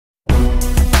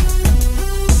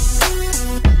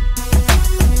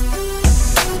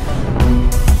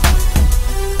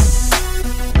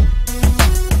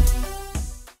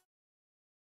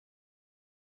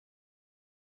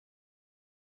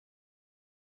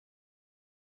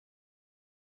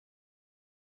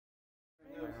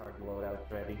Hard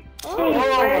loadout's ready. Oh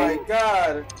my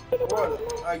god! What?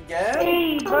 Again?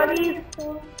 Hey, buddies!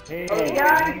 Hey, Hey,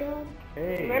 guys!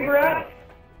 hey. Remember us?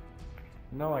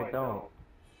 No, I don't.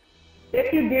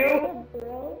 Yes, you do.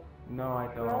 No, I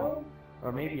don't.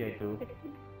 Or maybe I do.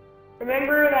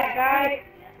 Remember that guy?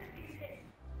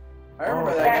 I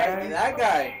remember that guy. That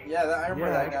guy. Yeah, I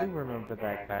remember that guy. I do remember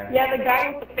that guy. Yeah, the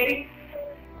guy with the face.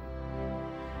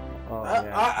 Oh,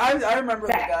 yeah. I remember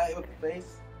the guy with the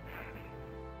face.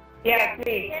 Yeah, it's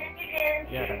me.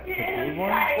 Yeah, the blue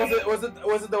one?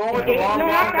 Was it the one with the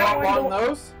long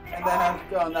nose? And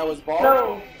that was bald?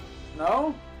 No.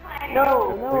 No?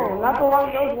 No, not the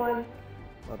long nose one.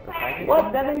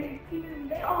 What, Devin?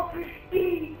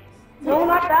 No,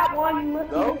 not that one.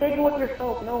 Listen, take it with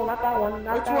yourself. No, not that one.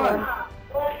 Not that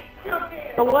one.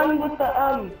 The one with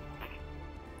the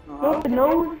with the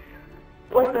nose,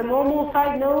 with the normal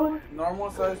size nose. Normal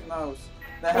size nose.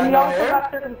 That had And he no also hair?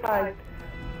 got circumcised.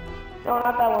 No,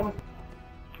 not that one.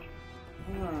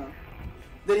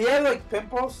 Did he have like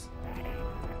pimples?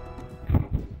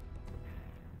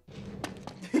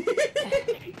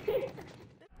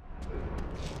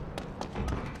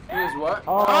 Here's what?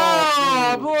 Oh,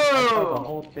 Blue! I saw the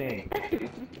whole thing.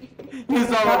 You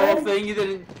saw the whole thing, you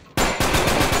didn't...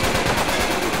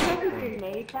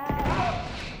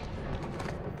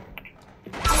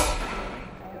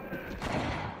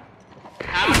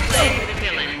 Power play for the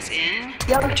villains in.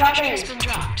 The treasure has been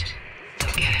dropped. Go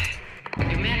get it.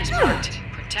 Your man is marked.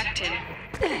 Protect him.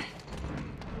 They're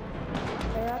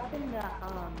up in the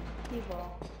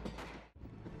people.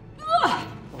 Oh,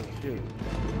 shoot.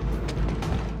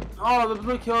 Oh, the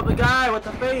blue killed the guy with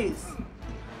the face.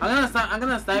 I'm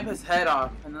gonna snipe his head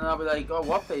off, and then I'll be like, oh,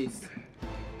 what face?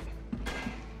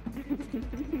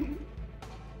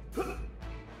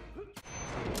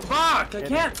 Fuck! I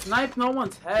can't snipe no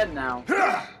one's head now.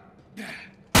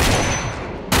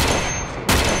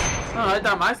 Oh, I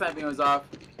thought my sniping was off.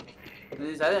 At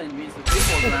least I didn't use the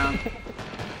people around.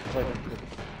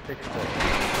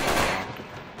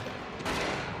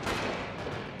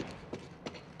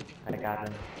 I got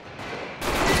him.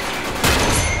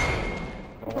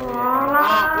 Wait,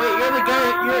 you're the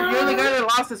guy. You're the guy that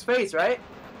lost his face, right?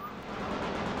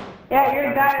 Yeah, you're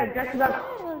the guy that dresses up.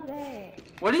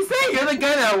 What did he say? You're the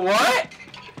guy that what?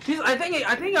 I think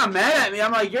he got mad at me.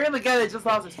 I'm like, you're the guy that just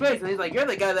lost his face, and he's like, you're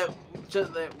the guy that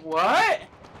just what?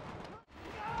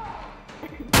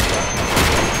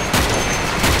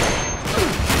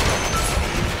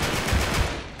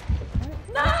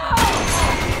 No!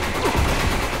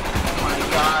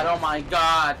 Oh my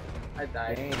god! I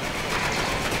died.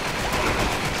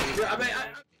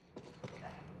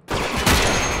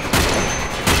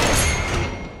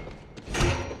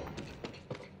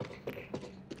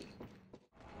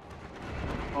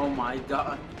 Oh my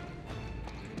god.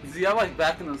 Is he like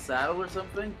back in the saddle or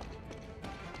something?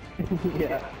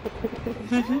 Yeah.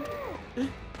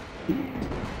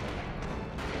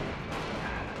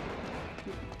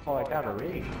 Oh, I got a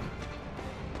ring.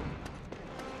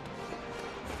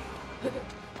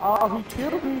 Oh, he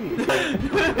killed me!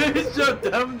 He shut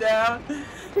them down.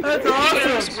 That's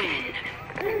awesome.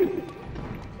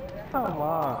 Come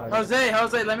on.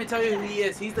 Jose, let me tell you who he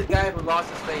is. He's the guy who lost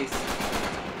his face.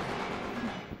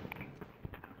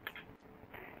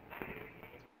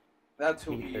 That's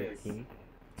who he is.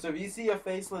 So if you see a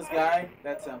faceless guy,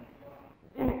 that's him.